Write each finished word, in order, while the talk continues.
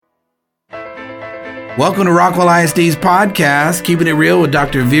Welcome to Rockwell ISD's podcast, Keeping It Real with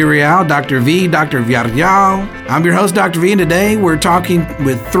Dr. Villarreal, Dr. V, Dr. Villarreal. I'm your host, Dr. V, and today we're talking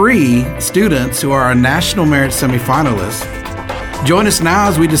with 3 students who are our National Merit semifinalists. Join us now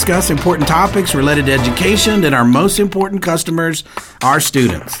as we discuss important topics related to education and our most important customers, our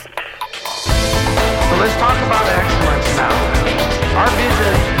students. So let's talk about excellence now. Our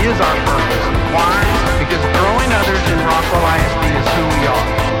vision is our purpose. Why? Because growing others in Rockwell ISD is who we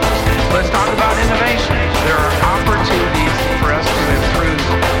are. Let's talk about innovation. There are opportunities for us to improve.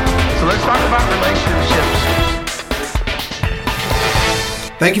 So let's talk about relationships.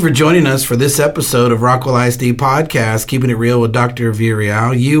 Thank you for joining us for this episode of Rockwell ISD podcast, Keeping It Real with Dr.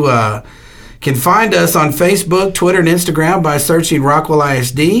 Villarreal. You can find us on Facebook, Twitter, and Instagram by searching Rockwell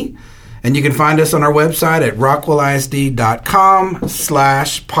ISD. And you can find us on our website at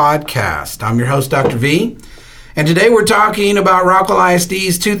rockwellisd.com/podcast. I'm your host, Dr. V. And today we're talking about Rockwell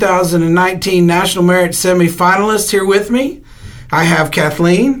ISD's 2019 National Merit semifinalists. Here with me, I have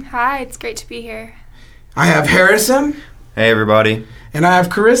Kathleen. Hi, it's great to be here. I have Harrison. Hey, everybody. And I have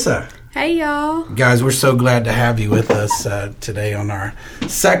Carissa. Hey, y'all. Guys, we're so glad to have you with us today on our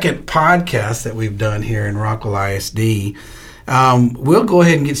second podcast that we've done here in Rockwell ISD. We'll go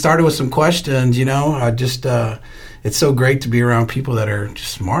ahead and get started with some questions. It's so great to be around people that are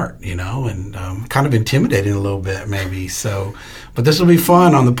just smart, and kind of intimidating a little bit maybe. So, but this will be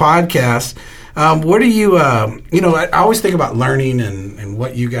fun on the podcast. What do you, I always think about learning and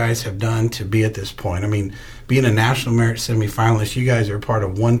what you guys have done to be at this point. I mean, being a National Merit semifinalist, you guys are part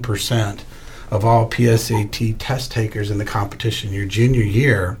of 1% of all PSAT test takers in the competition your junior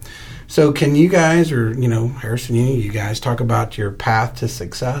year. So can you guys, or, Harrison, you guys talk about your path to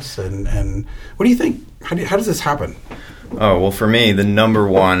success and what do you think? How does this happen? Oh, well, for me, the number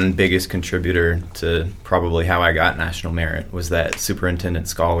one biggest contributor to probably how I got National Merit was that Superintendent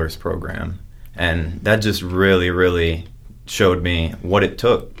Scholars Program. And that just really, really showed me what it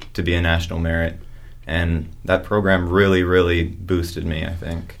took to be a National Merit. And that program really, really boosted me, I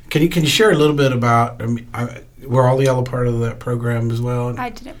think. Can you share a little bit about, were all y'all a part of that program as well? I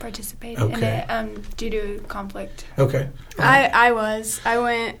didn't participate in it due to conflict. Okay. I was. I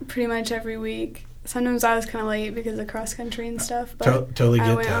went pretty much every week. Sometimes I was kind of late because of cross country and stuff, but totally get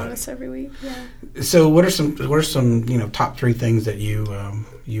I went that. almost every week. Yeah. So, what are some top 3 things that you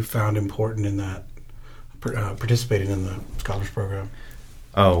found important in that participating in the Scholars Program?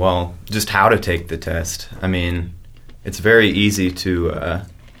 Oh, well, just how to take the test. I mean, it's very easy to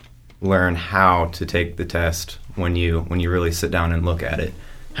learn how to take the test when you really sit down and look at it.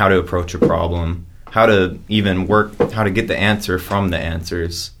 How to approach a problem, how to get the answer from the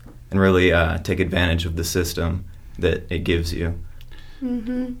answers, and really take advantage of the system that it gives you.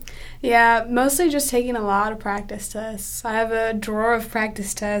 Mm-hmm. Yeah, mostly just taking a lot of practice tests. I have a drawer of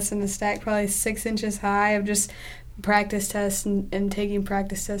practice tests and a stack probably 6 inches high of just practice tests and taking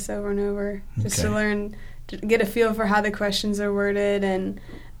practice tests over and over just to learn, to get a feel for how the questions are worded and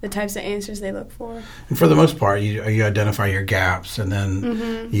the types of answers they look for. And for the most part, you identify your gaps, and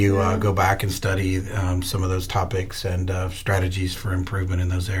then you go back and study some of those topics and strategies for improvement in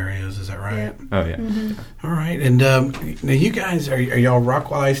those areas. Is that right? Yeah. Oh, yeah. Mm-hmm. All right. And now you guys, are y'all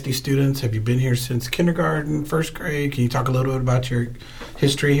Rockwell ISD students? Have you been here since kindergarten, first grade? Can you talk a little bit about your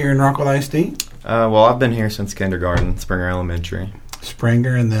history here in Rockwell ISD? Well, I've been here since kindergarten, Springer Elementary.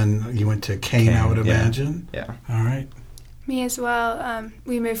 Springer, and then you went to Kane, I would imagine? Yeah. All right. Me as well.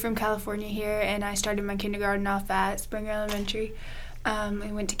 We moved from California here, and I started my kindergarten off at Springer Elementary.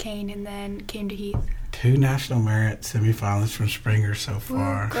 We went to Kane and then came to Heath. 2 National Merit semifinalists from Springer so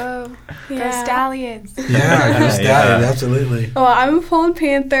far. Go Stallions. Yeah, go Stallions, absolutely. Well, I'm a Poland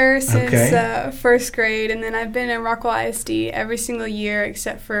Panther since first grade, and then I've been in Rockwell ISD every single year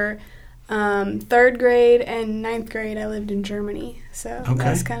except for 3rd grade and 9th grade. I lived in Germany, so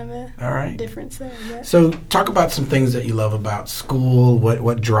that's kind of a difference there. But. So talk about some things that you love about school.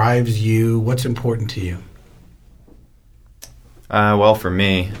 What drives you? What's important to you? Well, for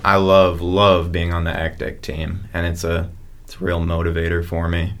me, I love being on the ACDEC team, and it's a real motivator for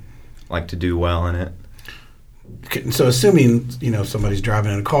me. I like to do well in it. So assuming, somebody's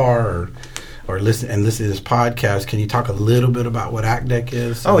driving in a car or listen to this podcast, can you talk a little bit about what ACDEC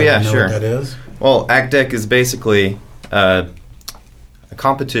is? So sure. What that is? Well, ACDEC is basically a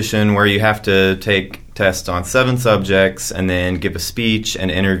competition where you have to take tests on 7 subjects and then give a speech, an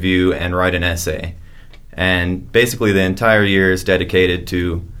interview, and write an essay. And basically the entire year is dedicated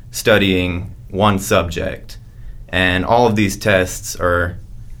to studying one subject. And all of these tests are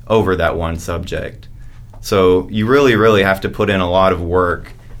over that one subject. So you really, really have to put in a lot of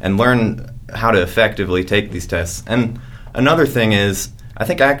work and learn how to effectively take these tests. And another thing is, I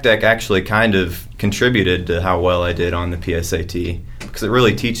think ACDEC actually kind of contributed to how well I did on the PSAT, because it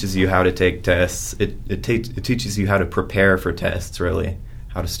really teaches you how to take tests. It teaches you how to prepare for tests, really,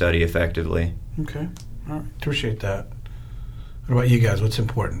 how to study effectively. Okay. All right. Appreciate that. What about you guys? What's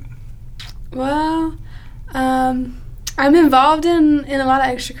important? Well, I'm involved in a lot of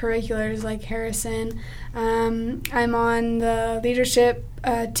extracurriculars like Harrison. I'm on the leadership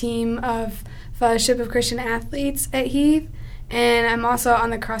team of Fellowship of Christian Athletes at Heath, and I'm also on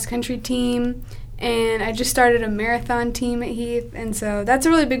the cross-country team, and I just started a marathon team at Heath, and so that's a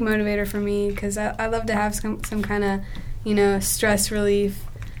really big motivator for me because I love to have some kind of, stress relief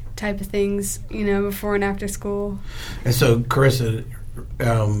type of things, before and after school. And so, Carissa,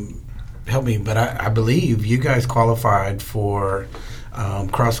 help me, but I believe you guys qualified for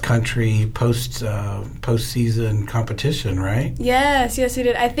cross-country post-season competition, right? Yes, we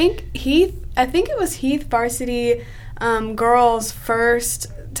did. I think it was Heath varsity girls' first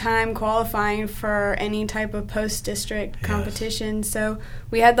time qualifying for any type of post-district competition. So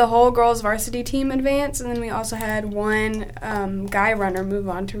we had the whole girls' varsity team advance, and then we also had one guy runner move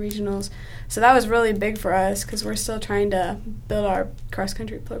on to regionals. So that was really big for us because we're still trying to build our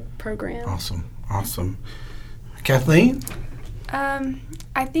cross-country program. Awesome. Kathleen?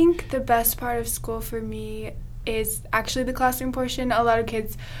 I think the best part of school for me is actually the classroom portion. A lot of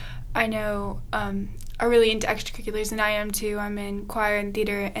kids I know are really into extracurriculars, and I am too. I'm in choir and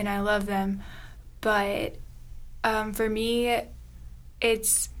theater, and I love them. But for me,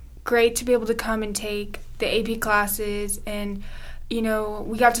 it's great to be able to come and take the AP classes, and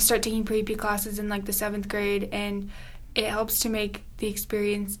we got to start taking pre-AP classes in like the 7th grade, and it helps to make the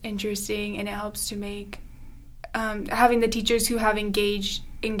experience interesting, and it helps to make having the teachers who have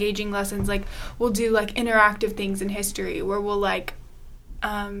engaging lessons. Like we'll do like interactive things in history where we'll like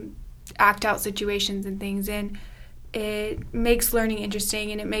act out situations and things, and it makes learning interesting,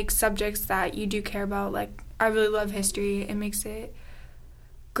 and it makes subjects that you do care about. Like I really love history. It makes it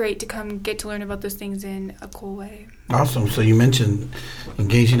great to come get to learn about those things in a cool way. Awesome. So you mentioned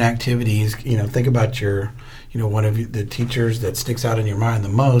engaging activities. Think about your, one of the teachers that sticks out in your mind the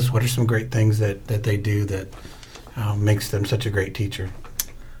most. What are some great things that they do that makes them such a great teacher?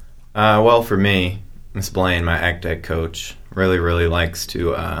 Well, for me, Miss Blaine, my ACDEC coach, really, really likes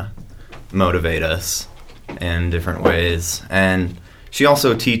to motivate us in different ways. And she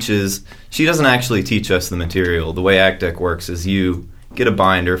also teaches, she doesn't actually teach us the material. The way ACDEC works is you get a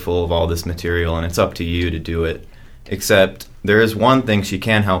binder full of all this material, and it's up to you to do it. Except there is one thing she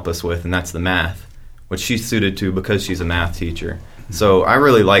can help us with, and that's the math, which she's suited to because she's a math teacher. So I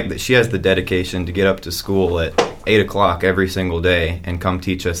really like that she has the dedication to get up to school at 8 o'clock every single day and come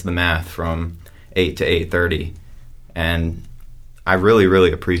teach us the math from 8 to 8:30. And I really,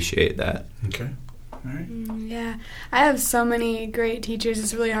 really appreciate that. Okay. All right. Yeah. I have so many great teachers.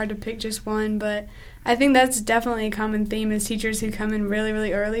 It's really hard to pick just one, but I think that's definitely a common theme is teachers who come in really,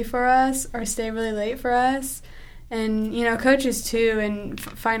 really early for us or stay really late for us. And, coaches too, and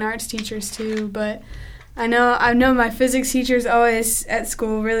fine arts teachers too. But I know my physics teacher's always at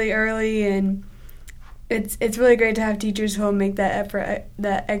school really early, and it's really great to have teachers who will make that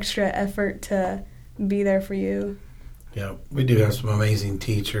extra effort to be there for you. Yeah, we do have some amazing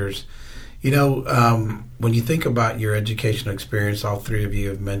teachers. When you think about your educational experience, all three of you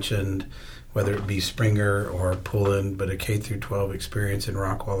have mentioned whether it be Springer or Pullen, but a K-12 experience in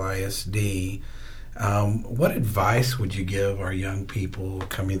Rockwell ISD. What advice would you give our young people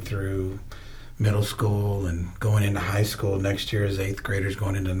coming through middle school and going into high school next year as 8th graders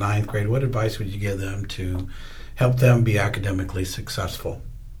going into 9th grade? What advice would you give them to help them be academically successful?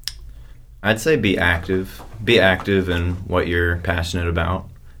 I'd say be active. Be active in what you're passionate about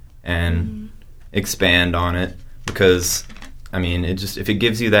and expand on it, because, if it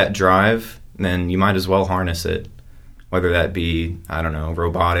gives you that drive, then you might as well harness it, whether that be,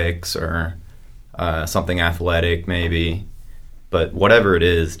 robotics or something athletic maybe. But whatever it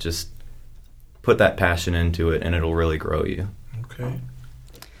is, just put that passion into it and it'll really grow you. Okay.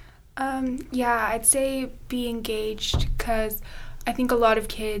 I'd say be engaged, because I think a lot of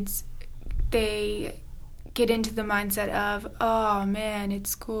kids, they get into the mindset of, oh man, it's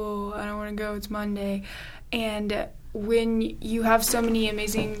school, I don't want to go, it's Monday. And when you have so many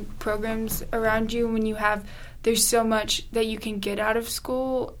amazing programs around you, there's so much that you can get out of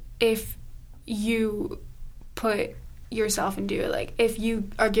school if you put yourself into it. Like if you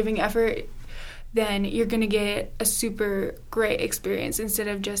are giving effort, then you're going to get a super great experience instead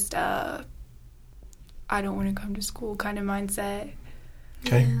of just I don't want to come to school kind of mindset.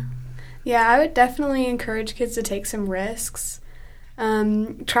 Okay. Yeah, I would definitely encourage kids to take some risks.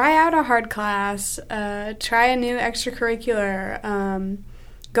 Try out a hard class. Try a new extracurricular.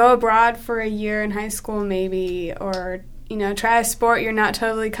 go abroad for a year in high school maybe, or, try a sport you're not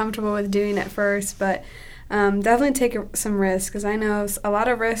totally comfortable with doing at first, but definitely take some risks, because I know a lot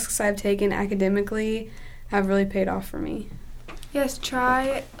of risks I've taken academically have really paid off for me. Yes,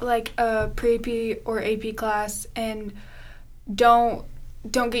 try like a pre-AP or AP class, and don't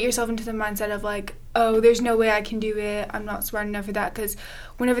get yourself into the mindset of like, oh, there's no way I can do it, I'm not smart enough for that, because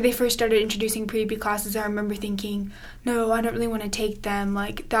whenever they first started introducing pre-AP classes, I remember thinking, no, I don't really want to take them,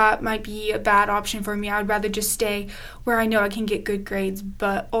 like that might be a bad option for me, I would rather just stay where I know I can get good grades.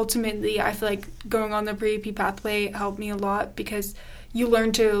 But ultimately, I feel like going on the pre-AP pathway helped me a lot, because you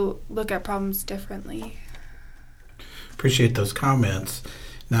learn to look at problems differently. Appreciate those comments.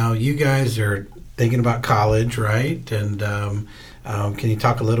 Now, you guys are thinking about college, right? And can you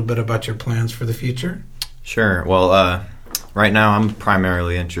talk a little bit about your plans for the future? Sure. Well, right now I'm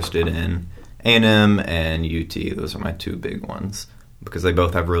primarily interested in A&M and UT. Those are my two big ones, because they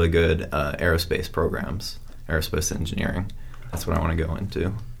both have really good aerospace programs, aerospace engineering. That's what I want to go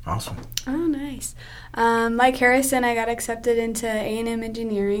into. Awesome. Oh, nice. Like Harrison, I got accepted into A&M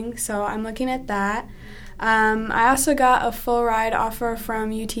engineering, so I'm looking at that. I also got a full ride offer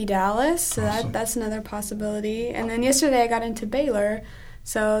from UT Dallas, so awesome. that's another possibility. And then yesterday I got into Baylor,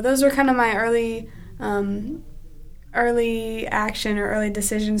 so those were kind of my early action or early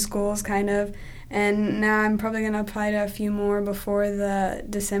decision schools, kind of. And now I'm probably going to apply to a few more before the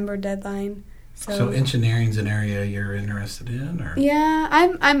December deadline. So engineering's an area you're interested in, or? Yeah,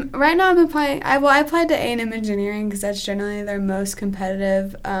 I'm right now. I'm applying. I applied to A&M Engineering because that's generally their most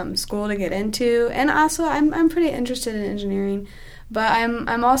competitive school to get into, and also I'm pretty interested in engineering, but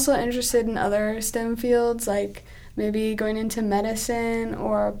I'm also interested in other STEM fields, like maybe going into medicine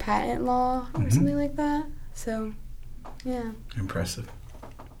or patent law or something like that. So, yeah. Impressive.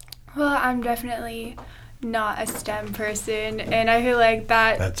 Well, I'm definitely not a STEM person, and I feel like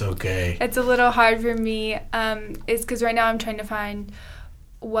that's okay. It's a little hard for me, is because right now I'm trying to find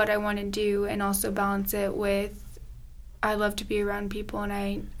what I want to do and also balance it with I love to be around people, and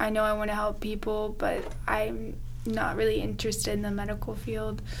I know I want to help people, but I'm not really interested in the medical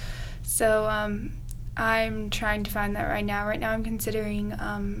field. So I'm trying to find that right now. Right now I'm considering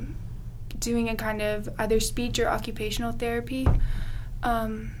doing a kind of either speech or occupational therapy,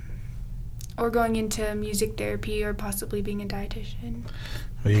 or going into music therapy, or possibly being a dietitian.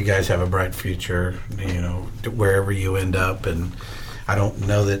 Well, you guys have a bright future, wherever you end up, and I don't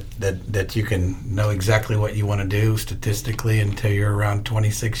know that you can know exactly what you want to do statistically until you're around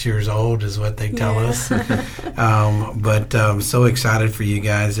 26 years old, is what they tell us. But I'm so excited for you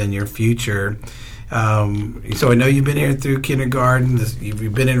guys and your future. So I know you've been here through kindergarten.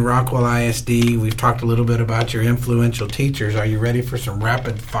 You've been in Rockwell ISD. We've talked a little bit about your influential teachers. Are you ready for some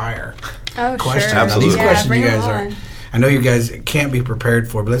rapid fire questions? Sure. Now, these Absolutely. questions bring you guys them are. on. I know you guys can't be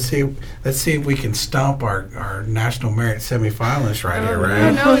prepared for, but let's see if we can stomp our national merit semifinalists right here, right?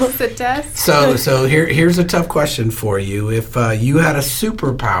 I know, it's a test. So here's a tough question for you. If you had a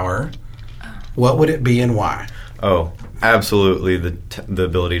superpower, what would it be and why? Oh, absolutely the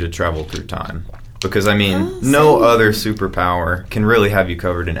ability to travel through time. Because, no other superpower can really have you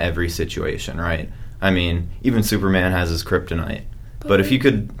covered in every situation, right? Even Superman has his kryptonite. But if you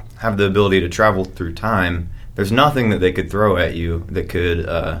could have the ability to travel through time, there's nothing that they could throw at you that could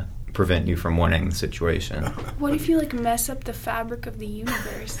prevent you from winning the situation. What if you mess up the fabric of the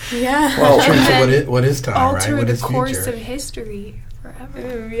universe? Yeah. Well, And what is time, right? alter What the is course future? of history forever.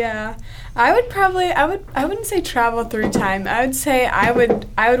 Ooh, yeah. I wouldn't say travel through time. I would say I would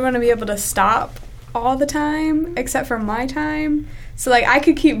want to be able to stop all the time except for my time. So I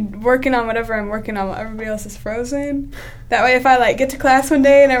could keep working on whatever I'm working on while everybody else is frozen. That way if I get to class one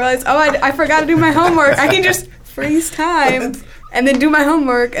day and I realize, I forgot to do my homework, I can just freeze time and then do my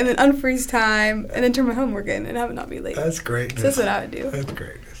homework and then unfreeze time and then turn my homework in and have it not be late. That's great. So that's what I would do. That's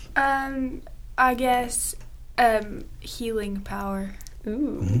great. I guess healing power.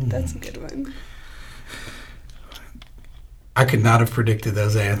 Ooh, that's a good one. I could not have predicted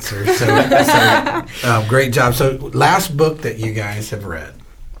those answers. So great job. So last book that you guys have read.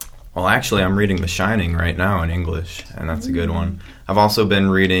 Well, actually, I'm reading The Shining right now in English, and that's a good one. I've also been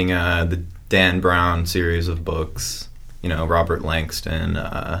reading the Dan Brown series of books, Robert Langston,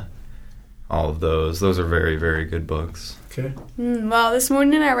 all of those. Those are very, very good books. Okay. Well, this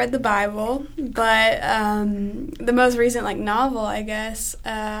morning I read the Bible, but the most recent novel, I guess,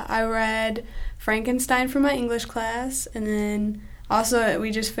 I read Frankenstein for my English class, and then also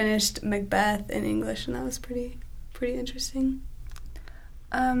we just finished Macbeth in English, and that was pretty interesting.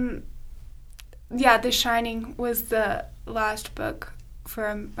 Yeah, The Shining was the last book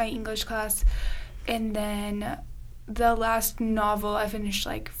for my English class, and then the last novel I finished,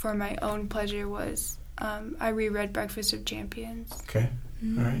 like, for my own pleasure was I reread Breakfast of Champions. Okay.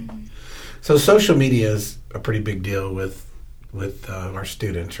 All right. So social media is a pretty big deal with our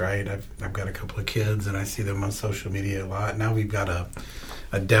students, right? I've got a couple of kids, and I see them on social media a lot. Now we've got a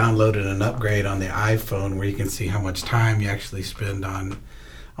download and an upgrade on the iPhone where you can see how much time you actually spend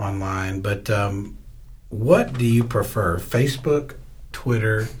online. But what do you prefer, Facebook,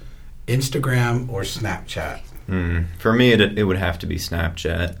 Twitter, Instagram, or Snapchat? For me, it would have to be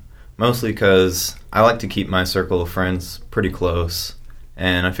Snapchat, mostly because I like to keep my circle of friends pretty close,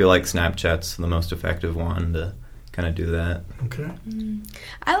 and I feel like Snapchat's the most effective one to kind of do that. Okay.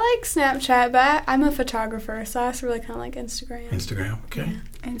 I like Snapchat, but I'm a photographer, so I also really kind of like Instagram. Instagram, okay.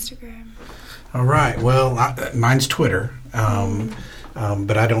 Instagram. All right. Well, mine's Twitter,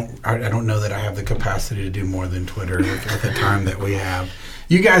 but I don't know that I have the capacity to do more than Twitter with the time that we have.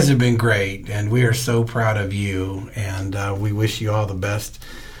 You guys have been great, and we are so proud of you, and we wish you all the best.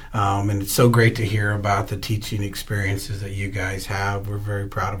 And it's so great to hear about the teaching experiences that you guys have. We're very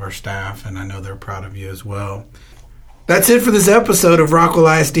proud of our staff, and I know they're proud of you as well. That's it for this episode of Rockwell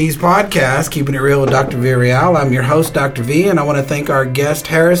ISD's podcast, Keeping It Real with Dr. V. Real. I'm your host, Dr. V, and I want to thank our guests,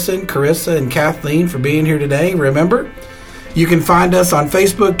 Harrison, Carissa, and Kathleen, for being here today. Remember, you can find us on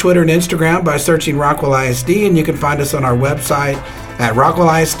Facebook, Twitter, and Instagram by searching Rockwell ISD, and you can find us on our website at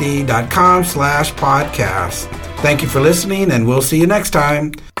rockwellisd.com/podcast. Thank you for listening, and we'll see you next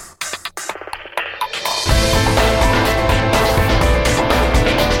time.